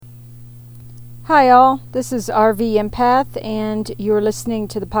Hi, all. This is RV Empath, and you're listening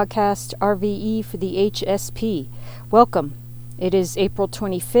to the podcast RVE for the HSP. Welcome. It is April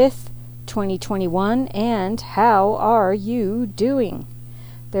 25th, 2021, and how are you doing?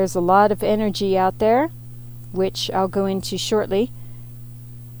 There's a lot of energy out there, which I'll go into shortly.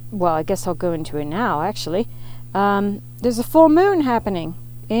 Well, I guess I'll go into it now, actually. There's a full moon happening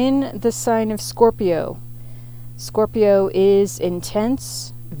in the sign of Scorpio. Scorpio is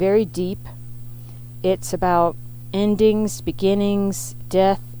intense, very deep. It's about endings, beginnings,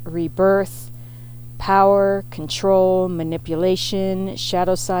 death, rebirth, power, control, manipulation,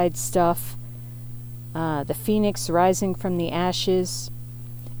 shadow side stuff, the phoenix rising from the ashes,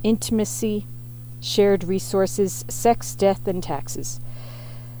 intimacy, shared resources, sex, death, and taxes.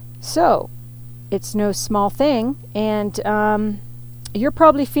 So, it's no small thing, and you're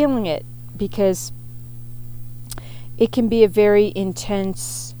probably feeling it because it can be a very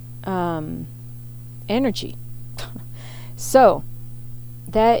intense energy. So,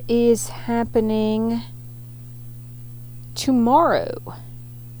 that is happening tomorrow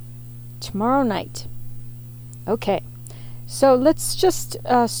night. Okay, so let's just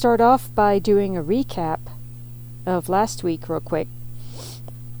start off by doing a recap of last week real quick.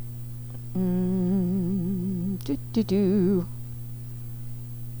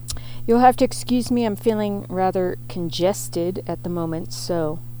 You'll have to excuse me, I'm feeling rather congested at the moment,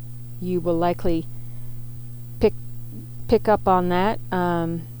 so you will likely pick up on that,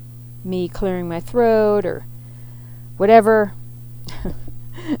 me clearing my throat or whatever.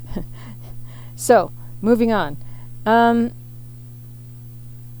 So, moving on.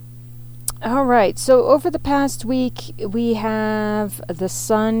 Alright, so over the past week, we have the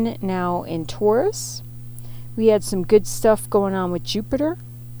sun now in Taurus. We had some good stuff going on with Jupiter.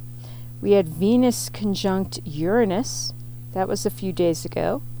 We had Venus conjunct Uranus. That was a few days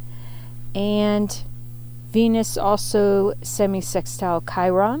ago. And Venus also semi-sextile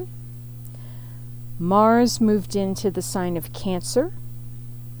Chiron. Mars moved into the sign of Cancer.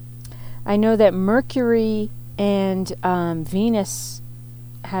 I know that Mercury and Venus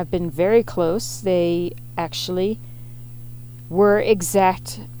have been very close. They actually were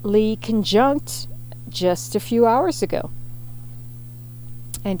exactly conjunct just a few hours ago.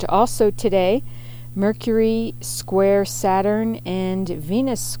 And also today, Mercury square Saturn and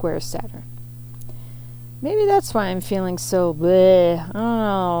Venus square Saturn. Maybe that's why I'm feeling so bleh. I don't know,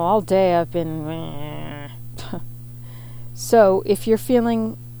 all day I've been bleh. So, if you're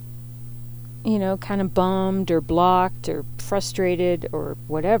feeling, kind of bummed or blocked or frustrated or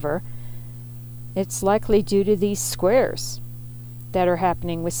whatever, it's likely due to these squares that are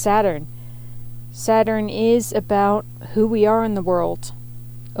happening with Saturn. Saturn is about who we are in the world,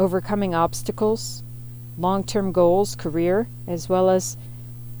 overcoming obstacles, long-term goals, career, as well as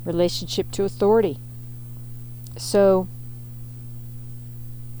relationship to authority. So,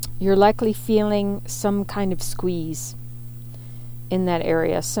 you're likely feeling some kind of squeeze in that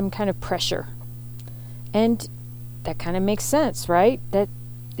area, some kind of pressure. And that kind of makes sense, right? That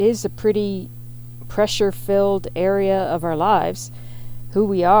is a pretty pressure-filled area of our lives. Who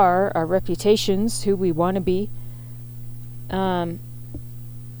we are, our reputations, who we want to be,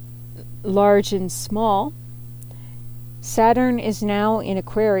 large and small. Saturn is now in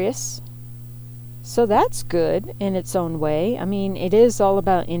Aquarius. So that's good in its own way. I mean, it is all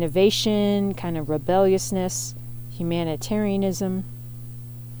about innovation, kind of rebelliousness, humanitarianism.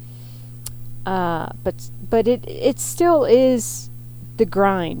 But it still is the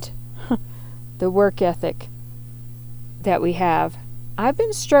grind, the work ethic that we have. I've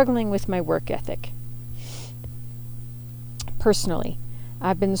been struggling with my work ethic. Personally,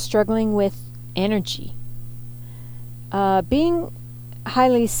 I've been struggling with energy. Being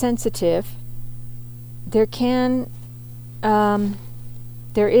highly sensitive, there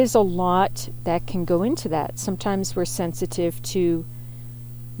is a lot that can go into that. Sometimes we're sensitive to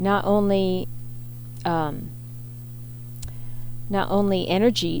not only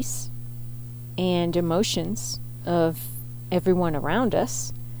energies and emotions of everyone around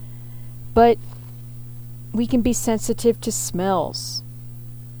us, but we can be sensitive to smells,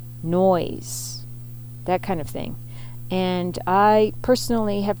 noise, that kind of thing. And I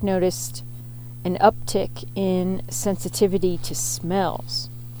personally have noticed an uptick in sensitivity to smells,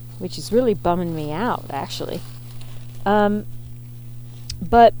 which is really bumming me out, actually.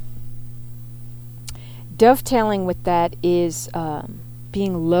 But dovetailing with that is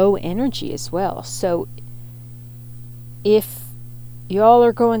being low energy as well. So if y'all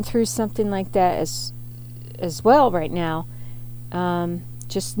are going through something like that as well right now,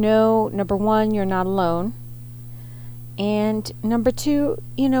 just know, number one, you're not alone. And number two,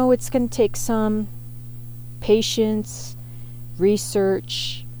 it's going to take some patience,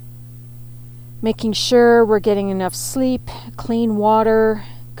 research, making sure we're getting enough sleep, clean water,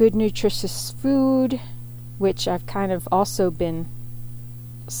 good nutritious food, which I've kind of also been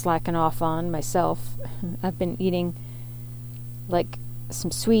slacking off on myself. I've been eating like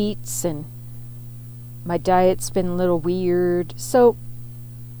some sweets, and my diet's been a little weird. So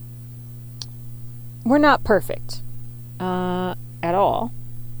we're not perfect at all.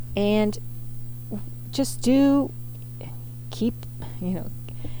 And just keep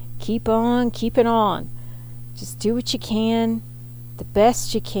on keeping on. Just do what you can, the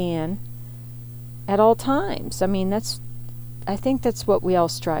best you can at all times. I mean, I think that's what we all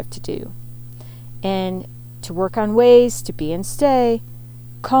strive to do. And to work on ways to be and stay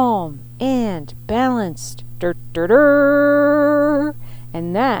calm and balanced.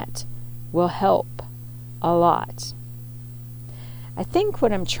 And that will help a lot. I think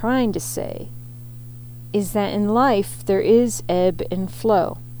what I'm trying to say is that in life there is ebb and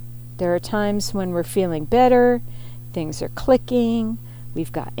flow. There are times when we're feeling better, things are clicking,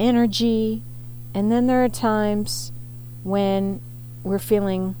 we've got energy, and then there are times when we're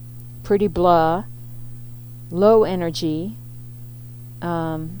feeling pretty blah, low energy,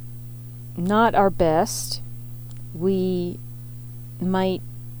 not our best. We might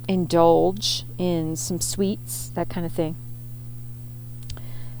indulge in some sweets, that kind of thing.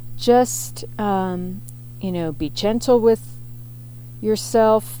 Just, be gentle with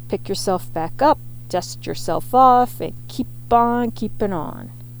yourself, pick yourself back up, dust yourself off, and keep on keeping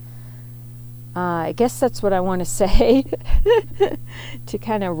on. I guess that's what I want to say to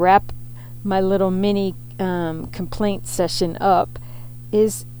kind of wrap my little mini complaint session up.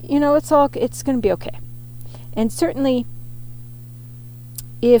 Is it's going to be okay, and certainly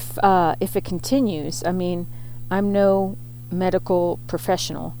if it continues. I mean, I'm no medical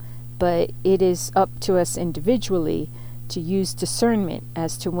professional, but it is up to us individually to use discernment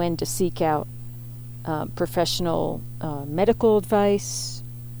as to when to seek out professional medical advice,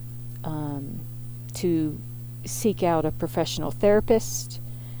 to seek out a professional therapist.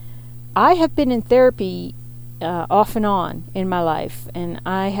 I have been in therapy off and on in my life, and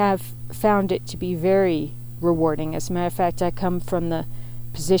I have found it to be very rewarding. As a matter of fact, I come from the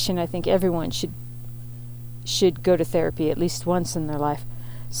position I think everyone should go to therapy at least once in their life.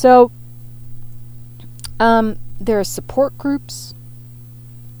 So there are support groups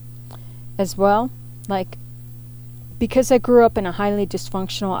as well. Like, because I grew up in a highly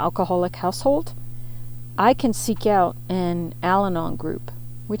dysfunctional alcoholic household, I can seek out an Al-Anon group,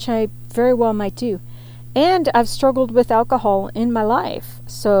 which I very well might do. And I've struggled with alcohol in my life.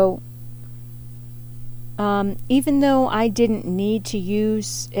 So even though I didn't need to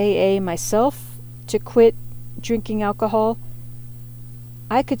use AA myself to quit drinking alcohol,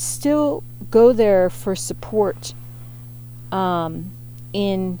 I could still go there for support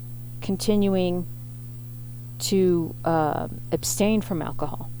in continuing to abstain from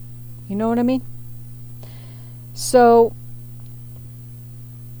alcohol. You know what I mean? So,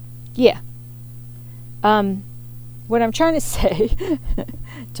 yeah. What I'm trying to say,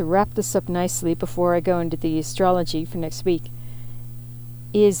 to wrap this up nicely before I go into the astrology for next week,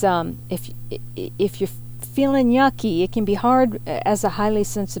 is if you're feeling yucky, it can be hard as a highly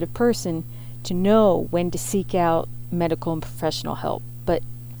sensitive person to know when to seek out medical and professional help. But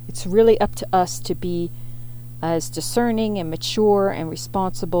it's really up to us to be as discerning and mature and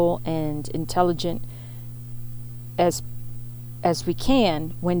responsible and intelligent as we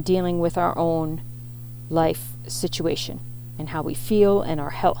can when dealing with our own life situation and how we feel and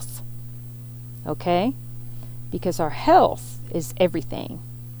our health. Okay? Because our health is everything.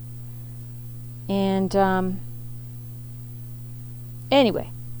 And anyway,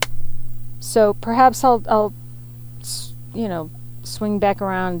 so perhaps I'll swing back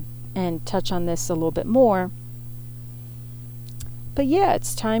around and touch on this a little bit more. But yeah,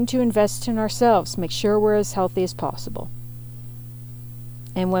 it's time to invest in ourselves, make sure we're as healthy as possible.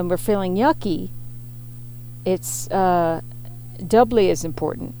 And when we're feeling yucky, it's doubly as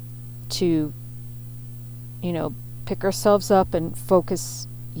important to, pick ourselves up and focus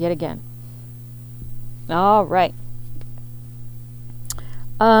yet again. All right.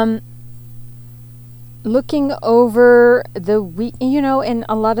 Looking over the week, and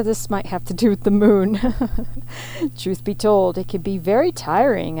a lot of this might have to do with the moon. Truth be told, it can be very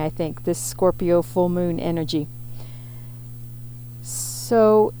tiring, I think, this Scorpio full moon energy.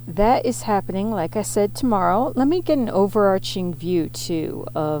 So that is happening, like I said, tomorrow. Let me get an overarching view, too,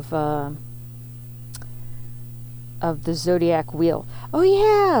 of the zodiac wheel. Oh,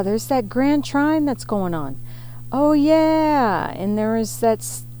 yeah, there's that grand trine that's going on. Oh yeah, and there's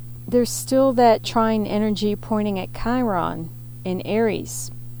still that trine energy pointing at Chiron in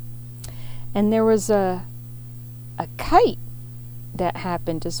Aries. And there was a kite that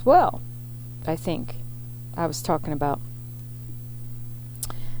happened as well, I think I was talking about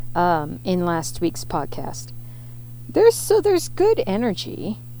in last week's podcast. There's good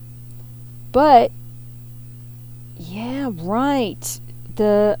energy, but yeah, right.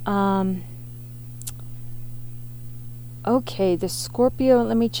 The Scorpio,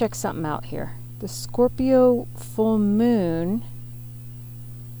 let me check something out here. The Scorpio full moon.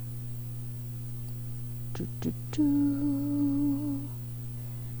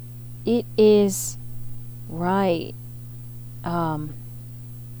 It is right.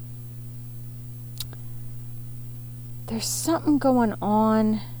 There's something going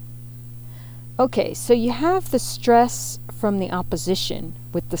on. Okay, so you have the stress from the opposition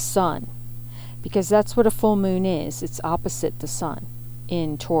with the sun, because that's what a full moon is. It's opposite the sun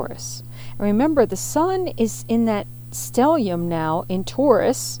in Taurus. And remember, the sun is in that stellium now in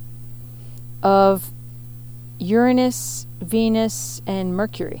Taurus of Uranus, Venus, and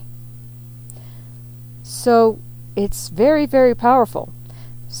Mercury. So it's very, very powerful.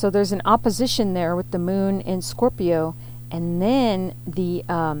 So there's an opposition there with the moon in Scorpio, and then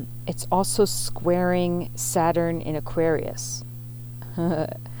it's also squaring Saturn in Aquarius.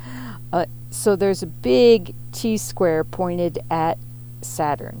 So there's a big T-square pointed at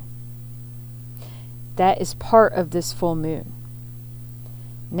Saturn. That is part of this full moon.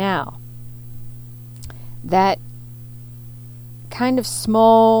 Now, that kind of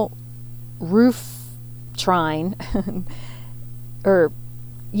small roof trine,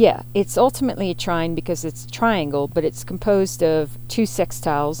 it's ultimately a trine because it's a triangle, but it's composed of two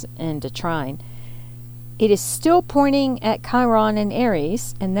sextiles and a trine. It is still pointing at Chiron and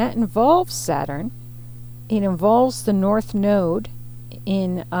Aries, and that involves Saturn. It involves the North Node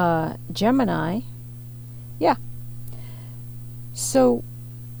in Gemini. Yeah. So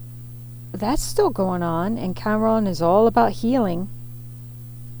that's still going on, and Chiron is all about healing.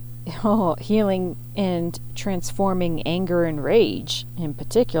 Healing and transforming anger and rage in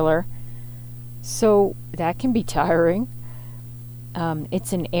particular. So that can be tiring.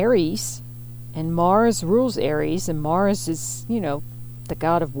 It's in Aries, and Mars rules Aries, and Mars is, the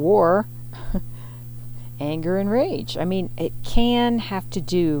god of war, anger and rage. I mean, it can have to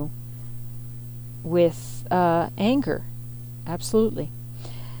do with anger. Absolutely.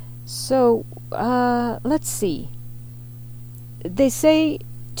 So, let's see. They say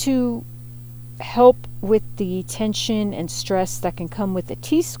to help with the tension and stress that can come with a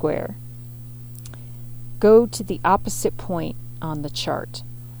T-square, go to the opposite point on the chart,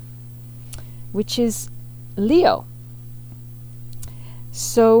 which is Leo.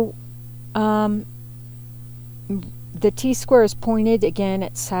 So the T-square is pointed again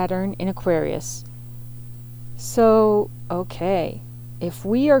at Saturn in Aquarius. So, okay, if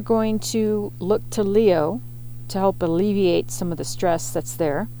we are going to look to Leo to help alleviate some of the stress that's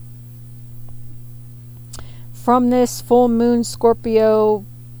there from this full moon Scorpio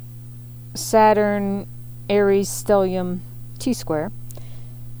Saturn Aries stellium T-square,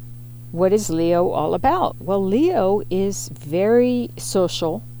 what is Leo all about? Well, Leo is very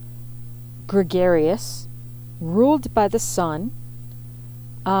social, gregarious, ruled by the sun,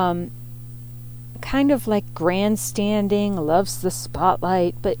 kind of like grandstanding, loves the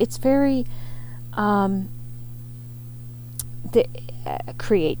spotlight, but it's very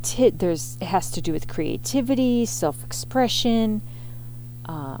it has to do with creativity, self-expression.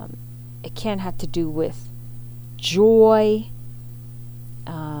 It can have to do with joy,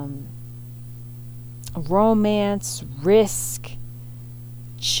 romance, risk,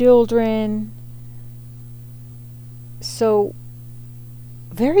 children. So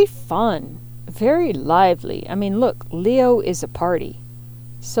very fun, very lively. I mean, look, Leo is a party.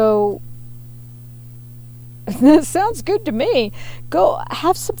 So that sounds good to me. Go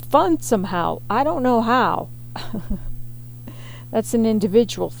have some fun somehow. I don't know how. That's an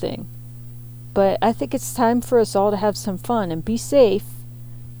individual thing. But I think it's time for us all to have some fun and be safe.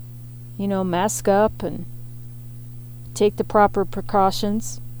 Mask up and take the proper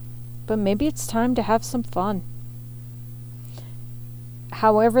precautions. But maybe it's time to have some fun.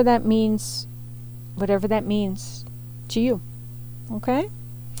 However that means, whatever that means to you. Okay?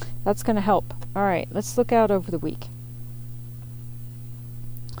 That's going to help. All right, let's look out over the week.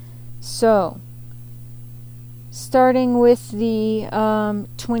 So, starting with the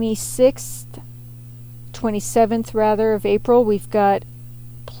 27th rather of April, we've got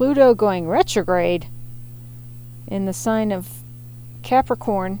Pluto going retrograde in the sign of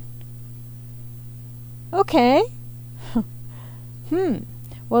Capricorn. Okay.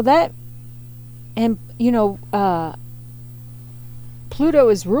 Well, that, and Pluto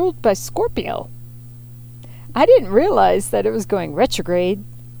is ruled by Scorpio. I didn't realize that it was going retrograde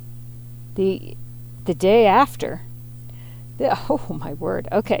the day after. Oh my word.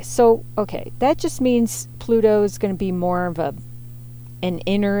 Okay, that just means Pluto is going to be more of an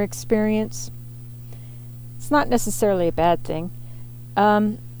inner experience. It's not necessarily a bad thing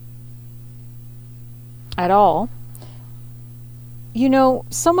at all.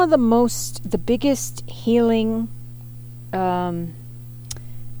 Some of the biggest healing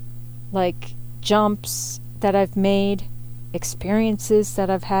like jumps that I've made, experiences that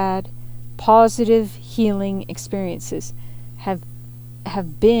I've had, positive healing experiences have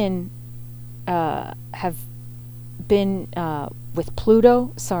been with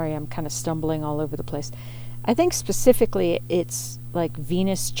Pluto. Sorry, I'm kind of stumbling all over the place. I think specifically it's like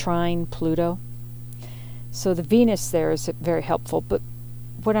Venus trine Pluto. So the Venus there is very helpful. But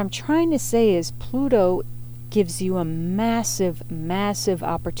what I'm trying to say is Pluto gives you a massive, massive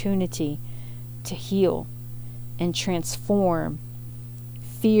opportunity to heal and transform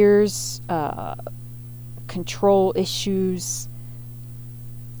fears, control issues,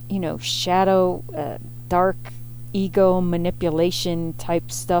 shadow, dark ego manipulation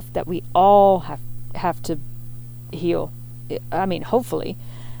type stuff that we all have to heal. I mean, hopefully,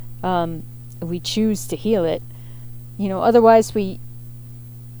 we choose to heal it. Otherwise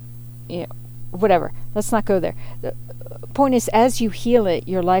whatever. Let's not go there. The point is, as you heal it,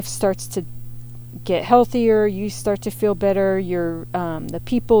 your life starts to get healthier. You start to feel better. Your the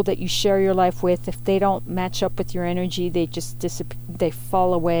people that you share your life with, if they don't match up with your energy, they just they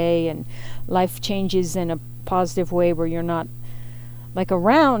fall away, and life changes in a positive way where you're not like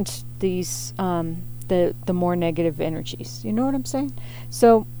around these the more negative energies. You know what I'm saying?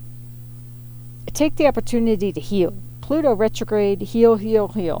 So take the opportunity to heal. Pluto retrograde, heal, heal,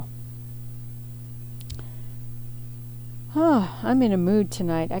 heal. Oh, I'm in a mood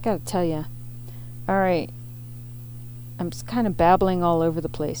tonight, I gotta tell you. Alright. I'm kind of babbling all over the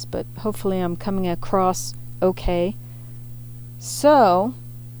place, but hopefully I'm coming across okay. So,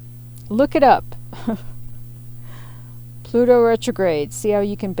 look it up. Pluto retrograde. See how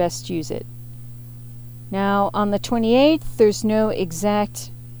you can best use it. Now, on the 28th, there's no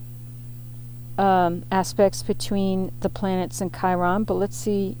exact aspects between the planets and Chiron, but let's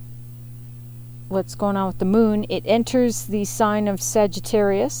see what's going on with the moon. It enters the sign of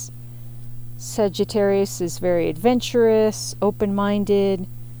Sagittarius. Sagittarius is very adventurous, open-minded,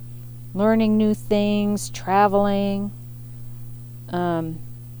 learning new things, traveling.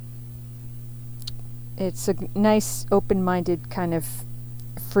 It's a nice, open-minded kind of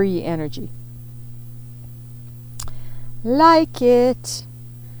free energy. Like it.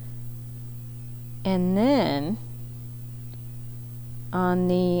 And then on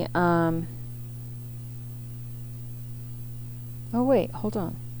the oh wait, hold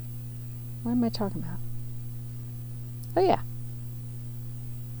on. What am I talking about? Oh yeah.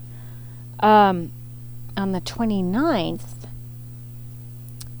 On the 29th,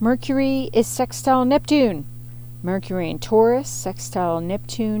 Mercury is sextile Neptune. Mercury in Taurus, sextile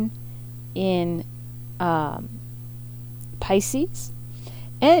Neptune in Pisces.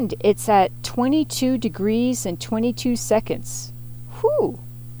 And it's at 22 degrees and 22 seconds. Whew.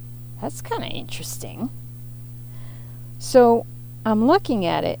 That's kind of interesting. So I'm looking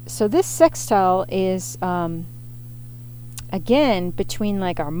at it. So this sextile is, again, between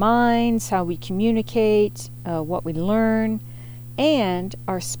like our minds, how we communicate, what we learn, and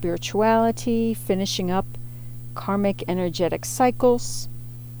our spirituality, finishing up karmic energetic cycles,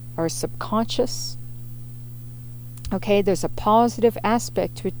 our subconscious. Okay, there's a positive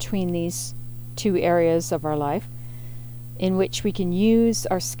aspect between these two areas of our life in which we can use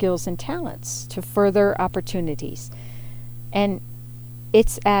our skills and talents to further opportunities. And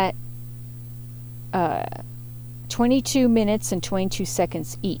it's at 22 minutes and 22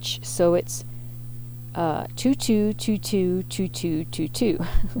 seconds each. So it's 22222222.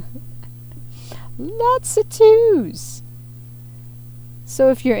 Lots of twos. So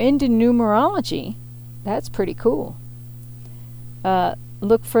if you're into numerology, that's pretty cool.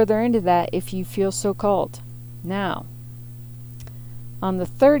 Look further into that if you feel so called. Now, on the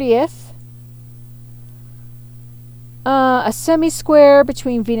 30th, a semi-square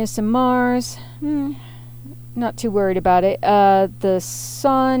between Venus and Mars. Not too worried about it. The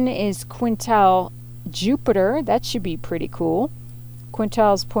Sun is quintile Jupiter. That should be pretty cool.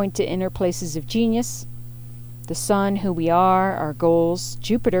 Quintiles point to inner places of genius. The Sun, who we are, our goals.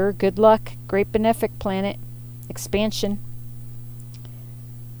 Jupiter, good luck, great benefic planet, expansion.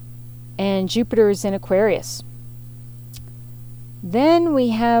 and Jupiter is in Aquarius. Then we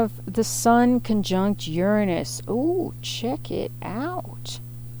have the Sun conjunct Uranus. Ooh, check it out.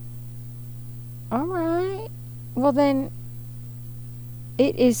 All right. Well, then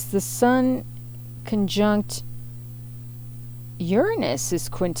it is the Sun conjunct Uranus is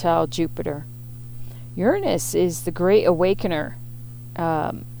quintile Jupiter. Uranus is the great awakener.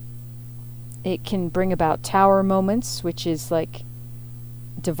 It can bring about tower moments, which is like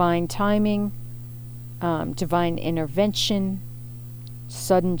divine timing, divine intervention,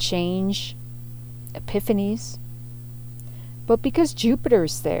 sudden change, epiphanies. But because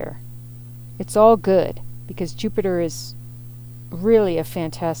Jupiter's there, it's all good, because Jupiter is really a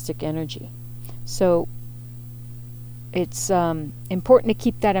fantastic energy. So it's important to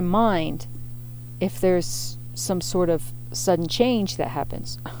keep that in mind if there's some sort of sudden change that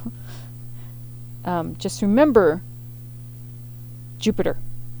happens. Just remember Jupiter.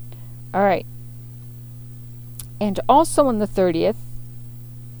 All right. And also on the 30th,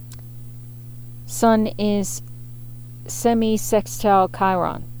 Sun is semi-sextile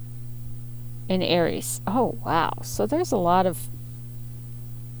Chiron in Aries. Oh, wow. So there's a lot of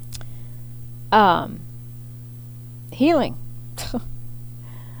healing.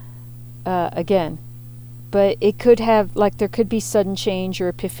 Again. But it could have, there could be sudden change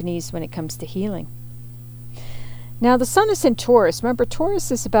or epiphanies when it comes to healing. Now, the Sun is in Taurus. Remember,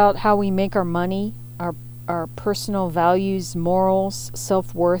 Taurus is about how we make our money, our personal values, morals,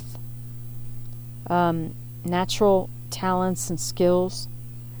 self-worth, natural talents and skills.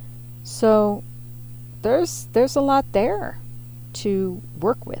 So there's a lot there to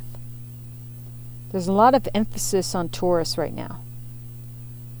work with. There's a lot of emphasis on Taurus right now.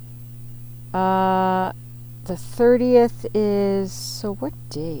 The 30th is... So what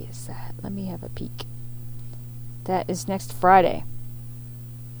day is that? Let me have a peek. That is next Friday.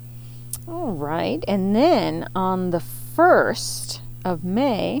 All right. And then on the 1st of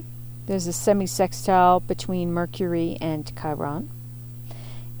May, there's a semi-sextile between Mercury and Chiron.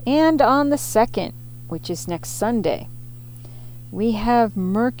 And on the 2nd, which is next Sunday, we have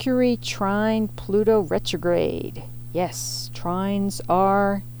Mercury trine Pluto retrograde. Yes, trines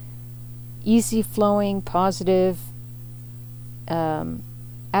are easy-flowing, positive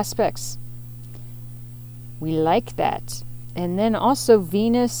aspects. We like that. And then also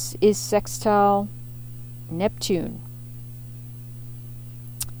Venus is sextile Neptune.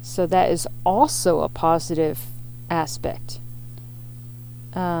 So that is also a positive aspect.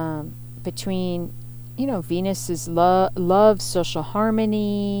 Between, Venus is love, social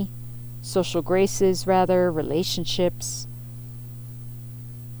harmony, social graces rather, relationships,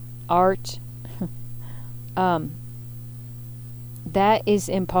 art. That is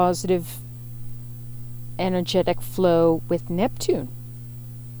in positive energetic flow with Neptune.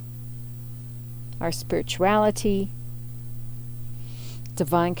 Our spirituality,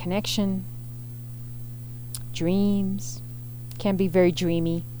 divine connection, dreams, can be very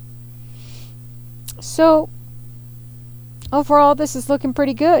dreamy. So overall, this is looking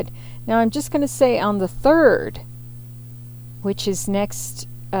pretty good. Now I'm just going to say on the 3rd, which is next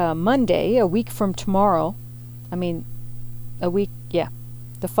Monday, a week from tomorrow. The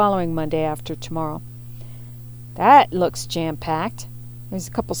following Monday after tomorrow. That looks jam-packed. There's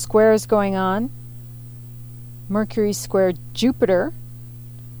a couple squares going on. Mercury squared Jupiter,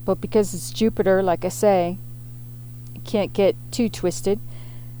 but because it's Jupiter, like I say, you can't get too twisted.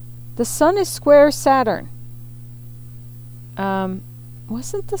 The Sun is square Saturn.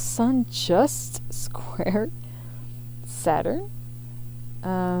 Wasn't the Sun just square Saturn?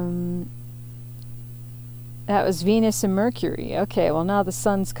 That was Venus and Mercury. Okay, well now the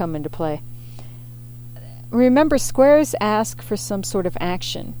Sun's come into play. Remember, squares ask for some sort of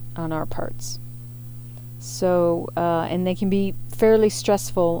action on our parts. So, and they can be fairly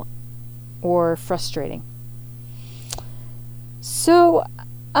stressful or frustrating. So,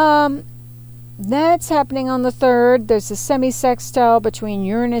 that's happening on the 3rd. There's a semi-sextile between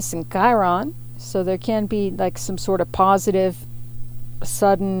Uranus and Chiron. So there can be some sort of positive,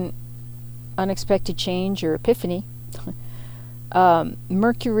 sudden, unexpected change or epiphany.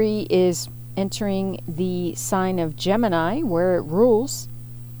 Mercury is entering the sign of Gemini, where it rules.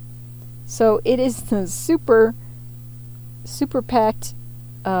 So it is the super packed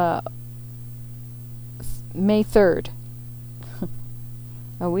May 3rd,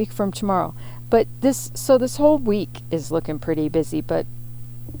 a week from tomorrow. But this whole week is looking pretty busy, but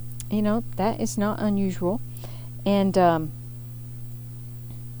that is not unusual. And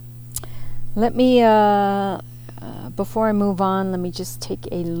let me before I move on, let me just take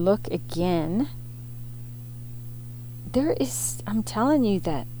a look again. I'm telling you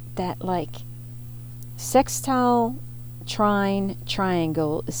that that like sextile trine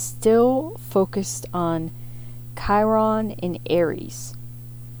triangle is still focused on Chiron in Aries.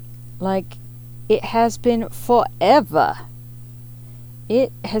 Like it has been forever.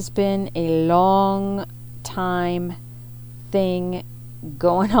 It has been a long time thing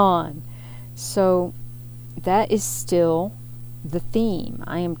going on. So that is still the theme.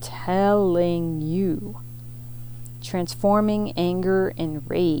 I am telling you. Transforming anger and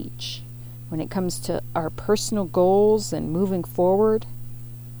rage when it comes to our personal goals and moving forward.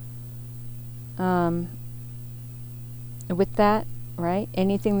 With that, right?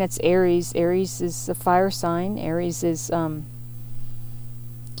 Anything that's Aries. Aries is a fire sign. Aries is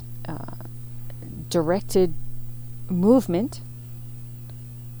directed movement.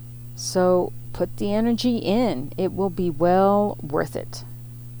 So put the energy in. It will be well worth it.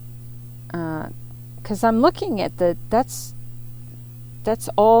 Because I'm looking at that's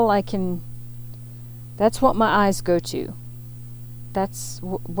all I can, that's what my eyes go to. That's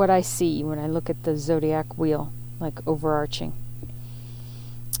what I see when I look at the zodiac wheel, like overarching.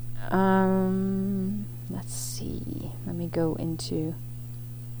 Let's see. Let me go into...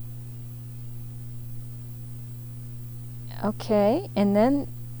 Okay, and then,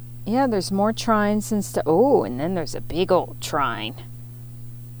 yeah, there's more trines and stuff. Oh, and then there's a big old trine.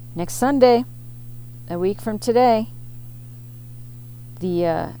 Next Sunday, a week from today,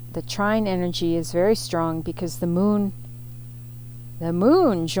 the trine energy is very strong because the moon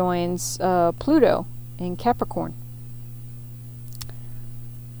joins Pluto in Capricorn.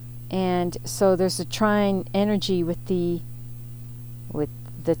 And so there's a trine energy with the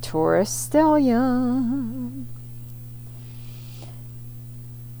Taurus stellium.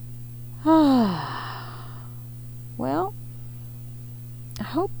 Well, I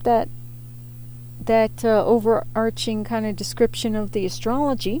hope that overarching kind of description of the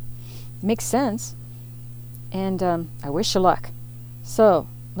astrology makes sense. And I wish you luck. So,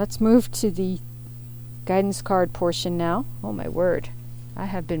 let's move to the guidance card portion now. Oh my word. I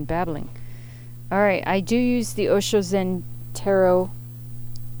have been babbling. Alright, I do use the Osho Zen Tarot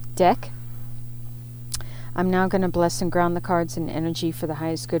deck. I'm now going to bless and ground the cards in energy for the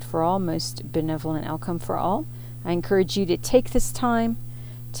highest good for all, most benevolent outcome for all. I encourage you to take this time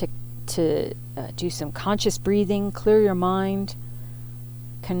to do some conscious breathing, clear your mind,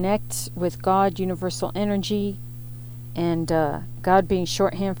 connect with God, universal energy, and God being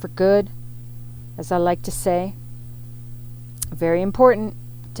shorthand for good, as I like to say. Very important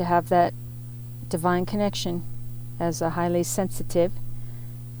to have that divine connection as a highly sensitive.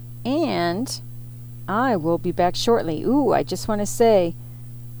 And I will be back shortly. Ooh, I just want to say,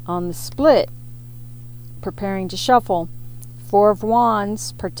 on the split, preparing to shuffle, 4 of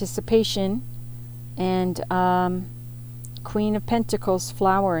Wands, participation, and Queen of Pentacles,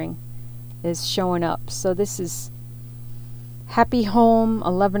 flowering, is showing up. So this is Happy Home,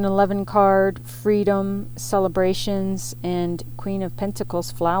 1111 card, freedom, celebrations, and Queen of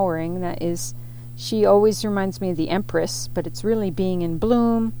Pentacles, flowering. That is, she always reminds me of the Empress, but it's really being in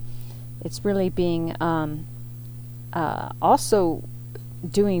bloom. It's really being also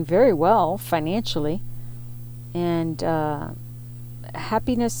doing very well financially, and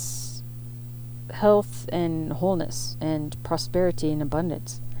happiness, health, and wholeness, and prosperity and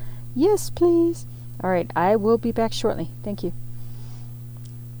abundance. Yes, please. All right, I will be back shortly. Thank you.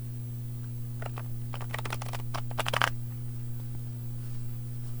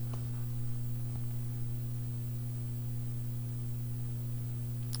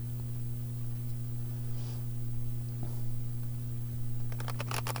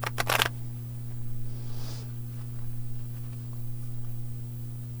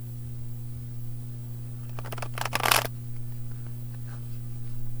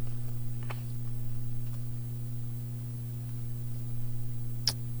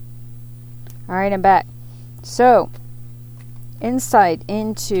 All right, I'm back. So, insight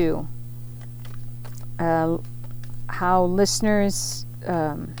into how listeners,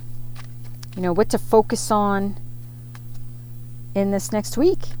 what to focus on in this next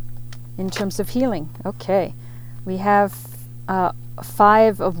week in terms of healing. Okay, we have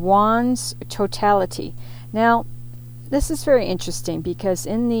 5 of Wands, totality. Now, this is very interesting because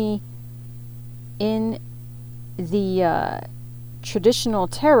in the traditional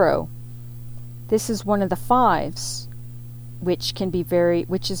tarot, this is one of the 5s, which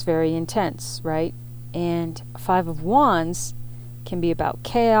is very intense, right? And 5 of Wands can be about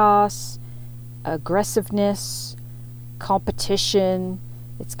chaos, aggressiveness, competition.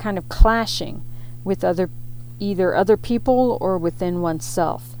 It's kind of clashing with either other people or within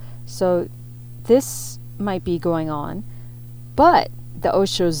oneself. So this might be going on, but the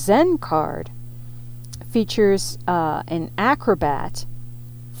Osho Zen card features an acrobat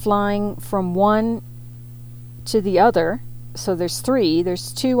flying from one to the other. So there's three.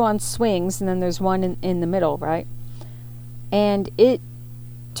 There's two on swings, and then there's one in the middle, right? And it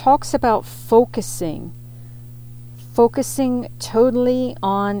talks about focusing totally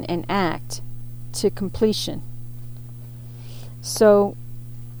on an act to completion. So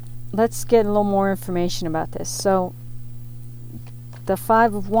let's get a little more information about this. So the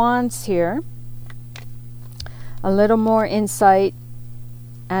Five of Wands here, a little more insight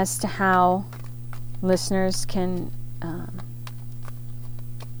as to how listeners can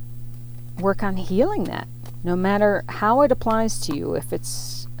work on healing that, no matter how it applies to you. If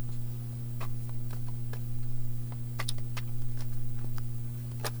it's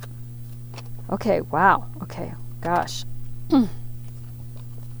okay, wow, okay, gosh.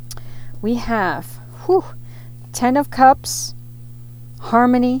 We have Ten of Cups,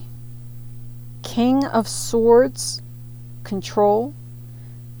 harmony, King of Swords, control,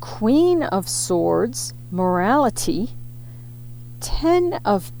 Queen of Swords, morality, Ten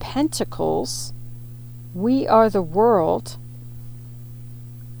of Pentacles, we are the world,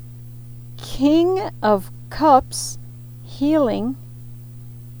 King of Cups, healing,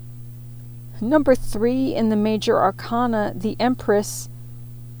 number 3 in the major arcana, the Empress,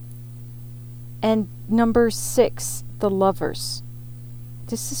 and number 6, the Lovers.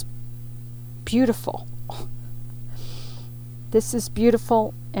 This is beautiful. This is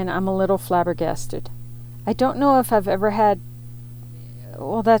beautiful, and I'm a little flabbergasted. I don't know if I've ever had,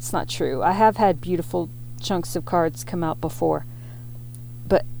 well, that's not true. I have had beautiful chunks of cards come out before,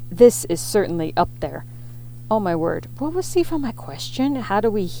 but this is certainly up there. Oh my word. What was even my question? How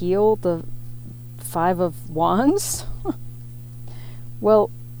do we heal the Five of Wands? Well,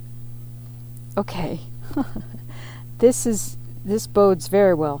 okay. This bodes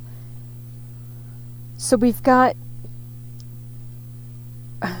very well. So we've got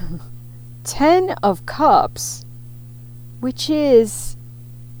 10 of Cups, which is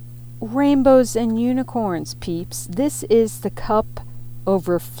rainbows and unicorns, peeps. This is the cup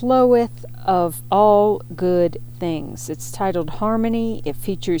overfloweth of all good things. It's titled Harmony. It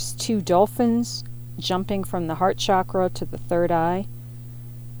features 2 dolphins jumping from the heart chakra to the third eye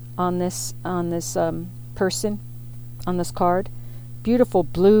on this person, on this card. Beautiful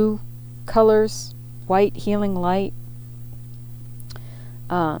blue colors, white healing light,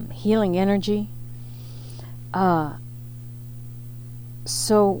 healing energy.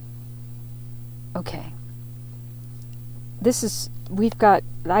 So, okay.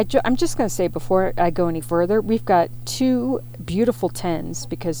 I'm just going to say before I go any further, we've got 2 beautiful 10s,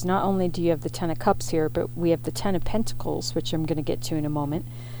 because not only do you have the 10 of Cups here, but we have the 10 of Pentacles, which I'm going to get to in a moment.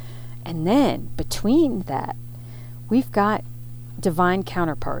 And then between that, we've got divine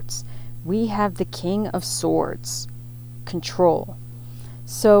counterparts. We have the King of Swords, control.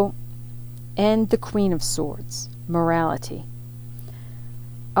 So, and the Queen of Swords, morality.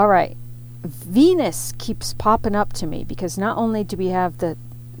 All right. Venus keeps popping up to me, because not only do we have the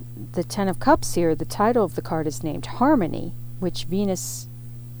 10 of Cups here, the title of the card is named Harmony, which Venus,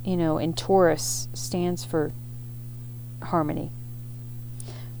 in Taurus stands for harmony.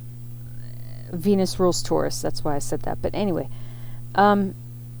 Venus rules Taurus, that's why I said that. But anyway, but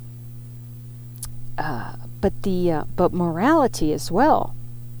morality as well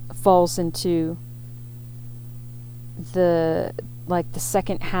falls into the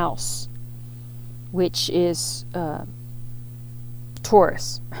second house, which is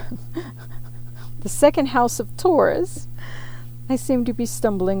Taurus. The second house of Taurus. I seem to be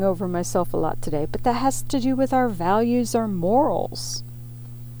stumbling over myself a lot today, but that has to do with our values, our morals.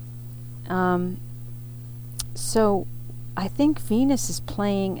 So I think Venus is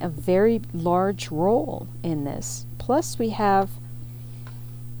playing a very large role in this. Plus we have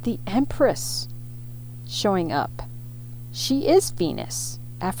the Empress showing up. She is Venus,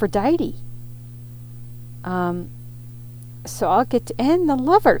 Aphrodite. So I'll get to, and the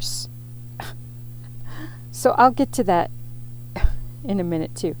Lovers. So I'll get to that in a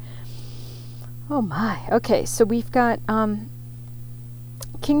minute too. Oh my. Okay, so we've got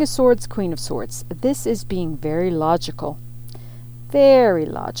King of Swords, Queen of Swords. This is being very logical,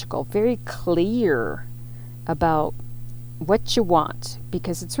 very clear about what you want,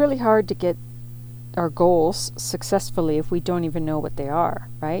 because it's really hard to get our goals successfully if we don't even know what they are,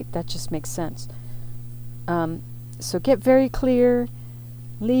 right? That just makes sense. So get very clear,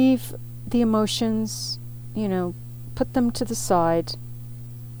 leave the emotions, put them to the side,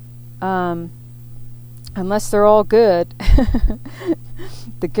 unless they're all good.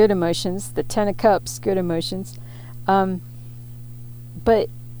 The good emotions, the 10 of Cups, good emotions. But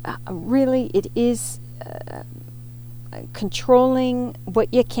really, it is controlling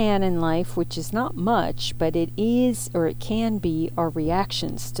what you can in life, which is not much, but it is, or it can be, our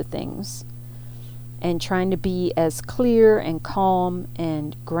reactions to things, and trying to be as clear and calm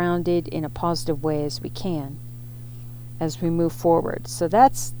and grounded in a positive way as we can as we move forward. So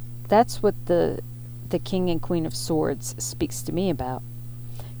that's what the King and Queen of Swords speaks to me about.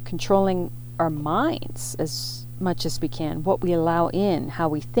 Controlling our minds as much as we can, what we allow in, how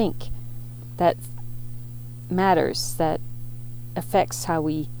we think. That matters, that affects how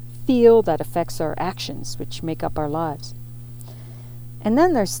we feel, that affects our actions, which make up our lives. And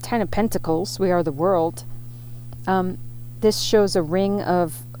then there's Ten of Pentacles, we are the world. This shows a ring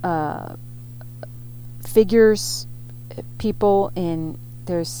of figures, people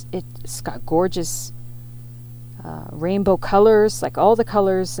it's got gorgeous rainbow colors, like all the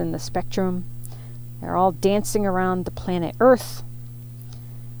colors in the spectrum. They're all dancing around the planet Earth.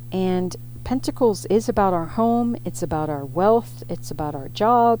 And Pentacles is about our home, it's about our wealth, it's about our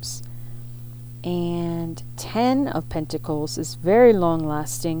jobs. And 10 of Pentacles is very long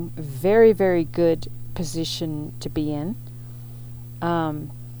lasting, very, very good position to be in.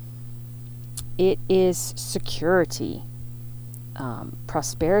 It is security,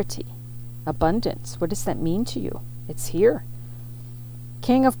 prosperity, abundance. What does that mean to you? It's here.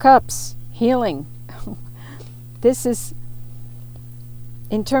 King of Cups, healing. This is,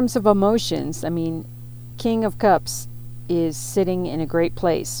 in terms of emotions, I mean, King of Cups is sitting in a great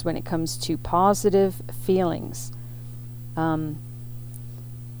place when it comes to positive feelings.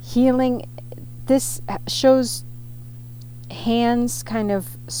 Healing, this shows hands kind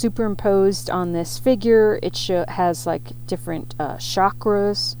of superimposed on this figure. It has like different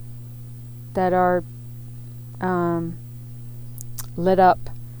chakras that are lit up.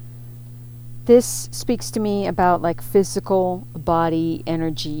 This speaks to me about like physical body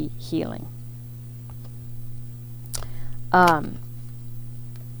energy healing. But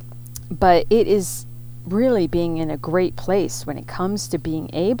it is really being in a great place when it comes to being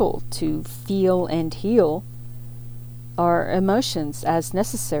able to feel and heal our emotions as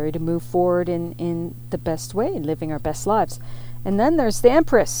necessary to move forward in the best way, living our best lives. And then there's the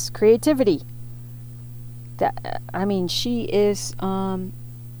Empress, creativity. She is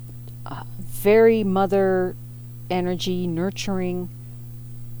very mother energy, nurturing,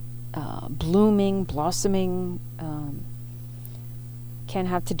 blooming, blossoming, can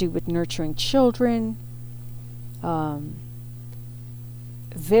have to do with nurturing children.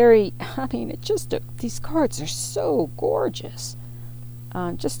 These cards are so gorgeous.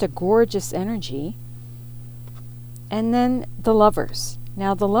 Just a gorgeous energy. And then the Lovers.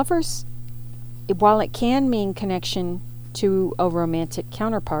 Now the Lovers, while it can mean connection to a romantic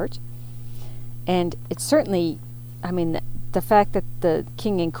counterpart, and it's certainly, the fact that the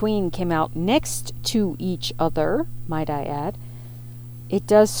King and Queen came out next to each other, might I add, it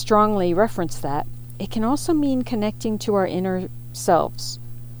does strongly reference that. It can also mean connecting to our inner selves,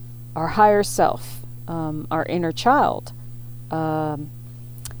 our higher self, our inner child.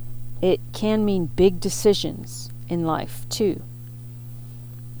 It can mean big decisions in life too.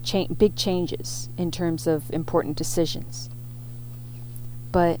 Big changes in terms of important decisions.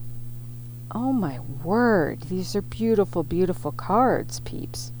 But, oh my word, these are beautiful, beautiful cards,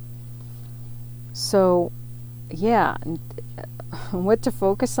 peeps. So, yeah, what to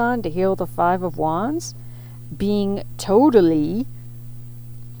focus on to heal the Five of Wands? Being totally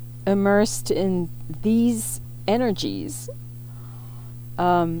immersed in these energies.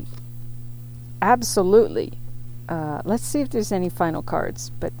 Absolutely. Let's see if there's any final cards,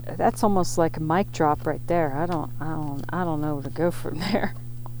 but that's almost like a mic drop right there. I don't know where to go from there.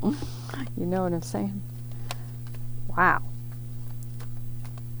 You know what I'm saying? Wow.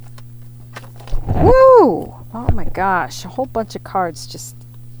 Woo! Oh my gosh, a whole bunch of cards just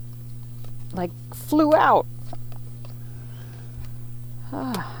like flew out.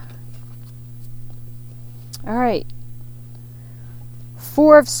 All right.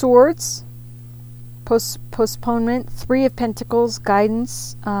 Four of Swords, postponement. Three of Pentacles,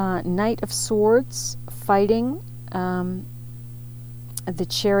 guidance. Knight of Swords, fighting. The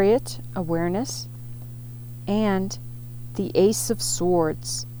Chariot, awareness. And the Ace of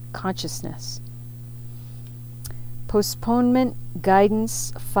Swords, consciousness. Postponement,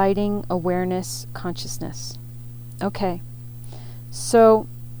 guidance, fighting, awareness, consciousness. Okay. So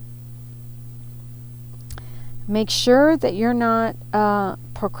make sure that you're not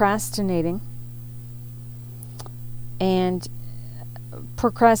procrastinating. And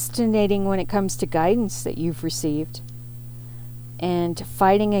procrastinating when it comes to guidance that you've received. And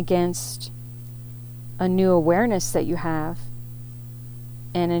fighting against a new awareness that you have.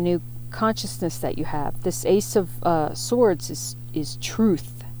 and a new consciousness that you have. This Ace of Swords is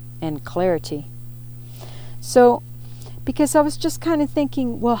truth and clarity. So, because I was just kind of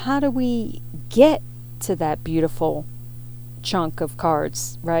thinking, well, how do we get to that beautiful chunk of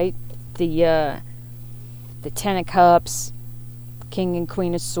cards, right? The Ten of Cups, King and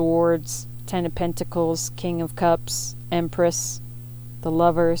Queen of Swords, Ten of Pentacles, King of Cups, Empress, the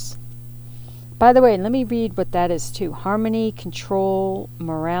Lovers. By the way, let me read what that is too. Harmony, control,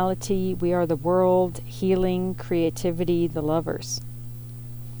 morality, we are the world, healing, creativity, the Lovers.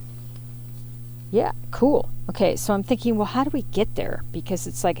 Yeah, cool. Okay, so I'm thinking, well, how do we get there? Because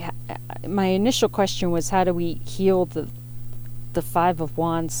it's like, my initial question was, how do we heal the Five of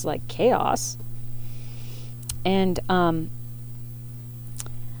Wands, like chaos? And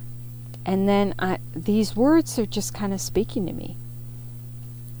then these words are just kind of speaking to me.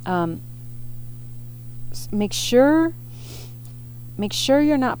 Make sure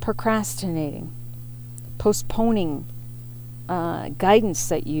you're not procrastinating, postponing guidance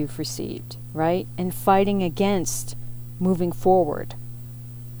that you've received, right? And fighting against moving forward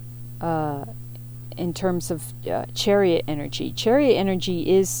in terms of chariot energy. Chariot energy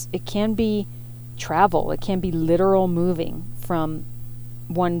it can be travel. It can be literal moving from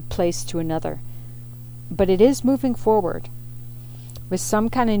one place to another. But it is moving forward with some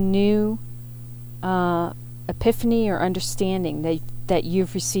kind of new epiphany or understanding that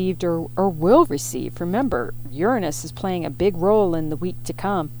you've received or will receive. Remember, Uranus is playing a big role in the week to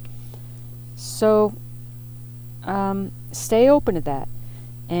come. So stay open to that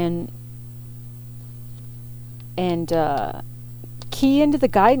and key into the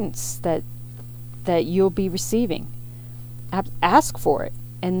guidance that you'll be receiving. Ask for it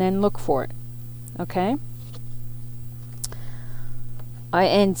and then look for it. Okay?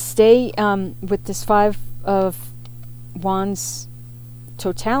 And stay with this Five of Wands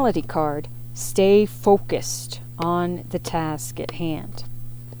totality card. Stay focused on the task at hand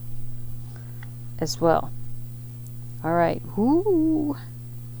as well. All right. Ooh.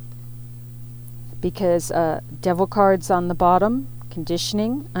 Because devil cards on the bottom,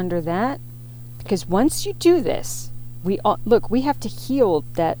 conditioning under that. Because once you do this, we have to heal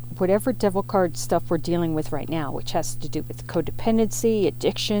that whatever devil card stuff we're dealing with right now, which has to do with codependency,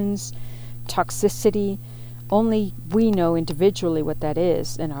 addictions, toxicity. Only we know individually what that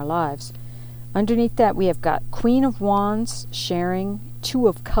is in our lives. Underneath that, we have got Queen of Wands, sharing, Two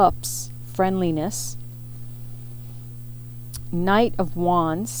of Cups, friendliness, Knight of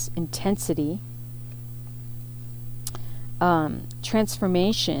Wands, intensity,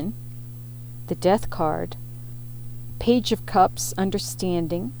 transformation, the Death card, Page of Cups,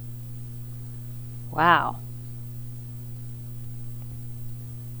 understanding. Wow.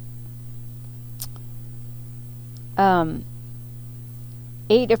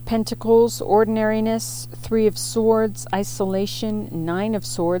 Eight of Pentacles, ordinariness, Three of Swords, isolation, Nine of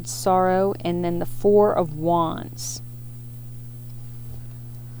Swords, sorrow, and then the Four of Wands,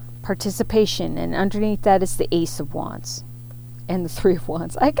 participation, and underneath that is the Ace of Wands and the Three of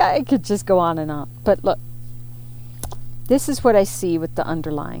Wands. I could just go on and on, but look, this is what I see with the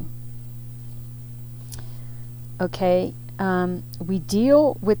underlying. Okay, we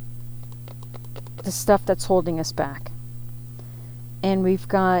deal with the stuff that's holding us back. And we've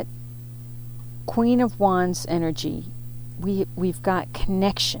got Queen of Wands energy. We've got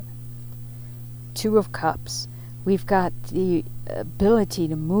connection. Two of Cups. We've got the ability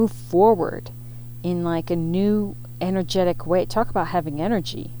to move forward in like a new energetic way. Talk about having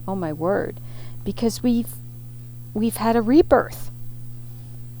energy. Oh my word. Because we've had a rebirth.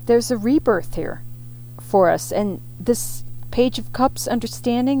 There's a rebirth here for us. And this Page of Cups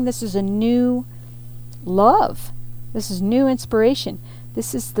understanding, this is a new love. This is new inspiration.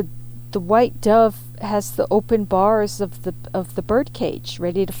 This is the white dove has the open bars of the bird cage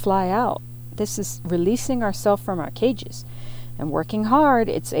ready to fly out. This is releasing ourselves from our cages and working hard.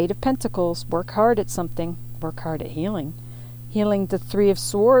 It's Eight of Pentacles. Work hard at something. Work hard at healing. Healing the Three of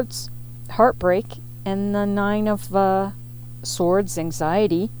Swords, heartbreak, and the Nine of Swords,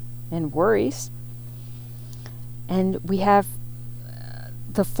 anxiety and worries. And we have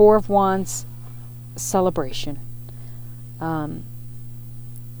the Four of Wands, celebration,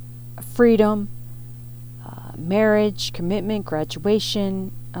 freedom, marriage, commitment,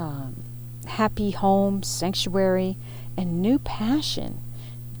 graduation, happy home, sanctuary, and new passion.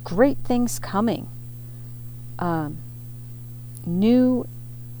 Great things coming. New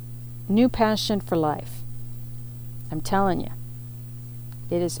passion for life. I'm telling you.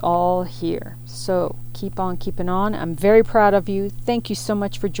 It is all here. So keep on keeping on. I'm very proud of you. Thank you so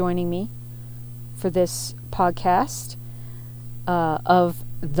much for joining me for this podcast. of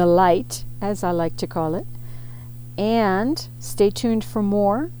the light, as I like to call it. And stay tuned for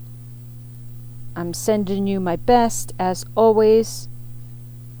more. I'm sending you my best, as always.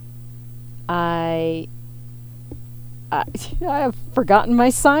 I have forgotten my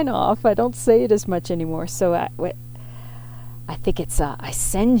sign off. I don't say it as much anymore. So I think it's I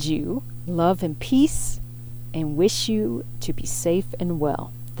send you love and peace and wish you to be safe and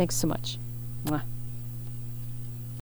well. Thanks so much. Mwah.